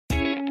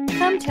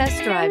Come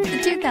test drive the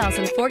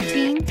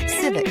 2014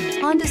 Civic,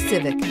 Honda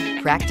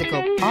Civic.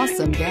 Practical,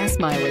 awesome gas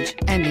mileage,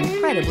 and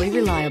incredibly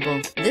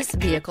reliable. This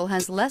vehicle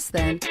has less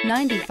than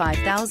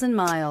 95,000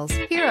 miles.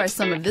 Here are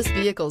some of this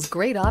vehicle's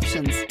great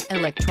options: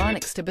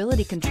 electronic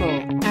stability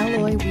control,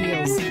 alloy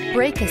wheels,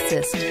 brake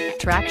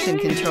assist, traction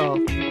control,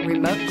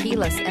 remote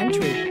keyless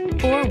entry,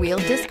 four-wheel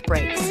disc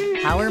brakes,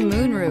 power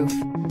moonroof,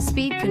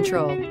 speed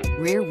control,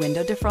 rear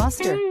window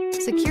defroster,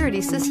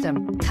 security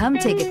system. Come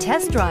take a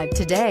test drive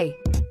today.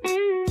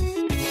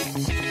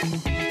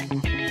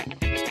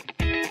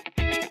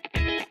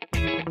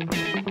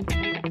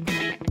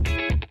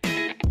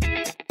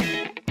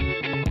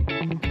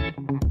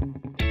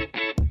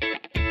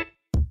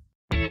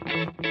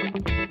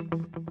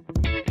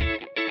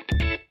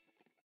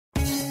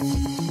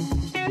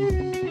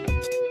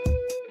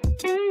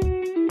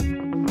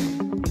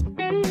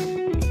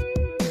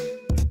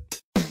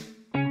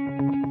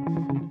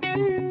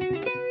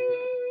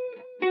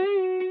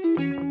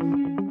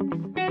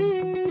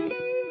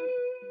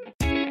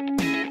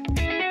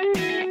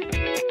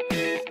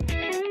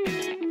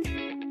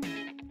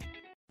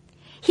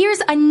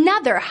 Here's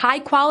another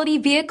high-quality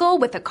vehicle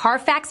with a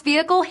Carfax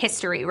Vehicle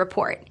History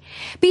Report.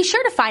 Be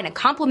sure to find a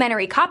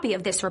complimentary copy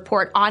of this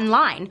report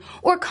online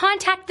or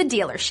contact the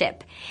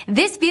dealership.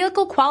 This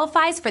vehicle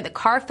qualifies for the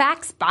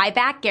Carfax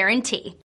Buyback Guarantee.